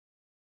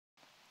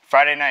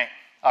Friday night,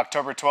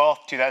 October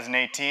 12th,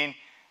 2018,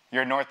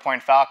 your North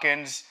Point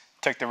Falcons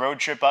took the road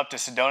trip up to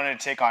Sedona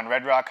to take on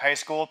Red Rock High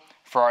School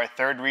for our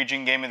third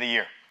region game of the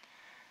year.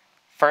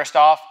 First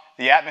off,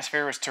 the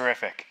atmosphere was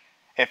terrific.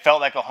 It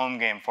felt like a home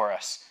game for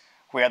us.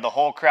 We had the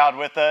whole crowd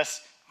with us,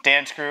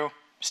 dance crew,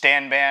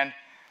 stand band,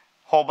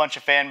 whole bunch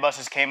of fan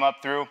buses came up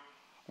through.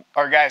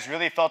 Our guys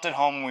really felt at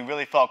home and we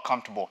really felt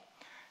comfortable.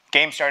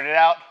 Game started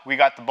out, we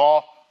got the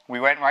ball, we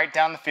went right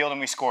down the field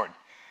and we scored.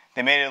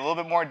 They made it a little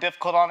bit more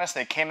difficult on us.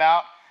 They came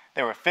out,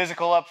 they were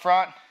physical up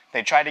front,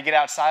 they tried to get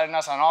outside on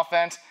us on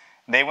offense,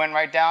 they went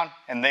right down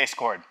and they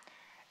scored.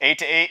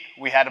 8-8,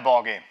 we had a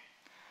ball game.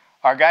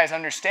 Our guys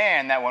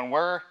understand that when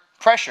we're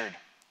pressured,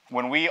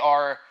 when we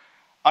are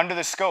under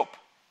the scope,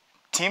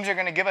 teams are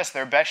going to give us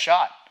their best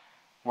shot.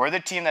 We're the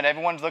team that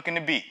everyone's looking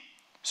to beat,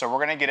 so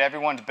we're going to get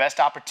everyone's best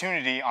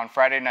opportunity on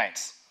Friday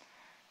nights.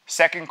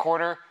 Second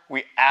quarter,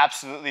 we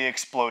absolutely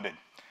exploded.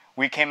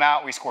 We came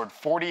out, we scored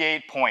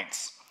 48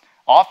 points.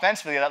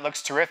 Offensively, that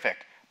looks terrific,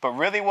 but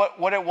really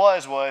what it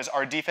was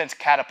our defense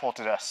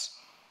catapulted us.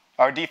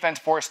 Our defense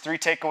forced 3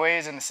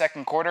 takeaways in the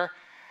second quarter,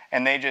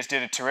 and they just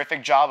did a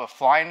terrific job of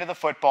flying to the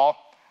football,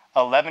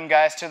 11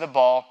 guys to the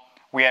ball.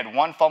 We had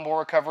 1 fumble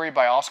recovery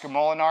by Oscar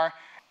Molinar.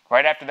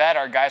 Right after that,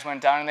 our guys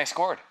went down and they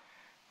scored.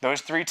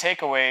 Those 3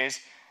 takeaways,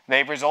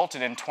 they've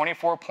resulted in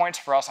 24 points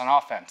for us on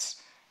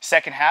offense.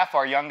 Second half,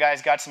 our young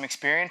guys got some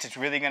experience. It's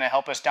really going to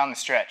help us down the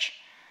stretch.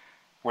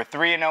 We're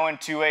 3-0 in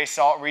 2A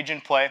Salt Region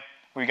play.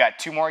 We got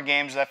 2 more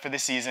games left for the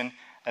season.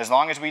 As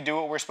long as we do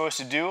what we're supposed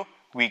to do,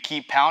 we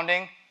keep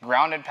pounding,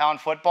 ground and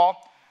pound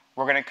football,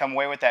 we're going to come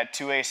away with that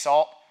 2A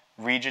Salt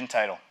Region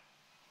title.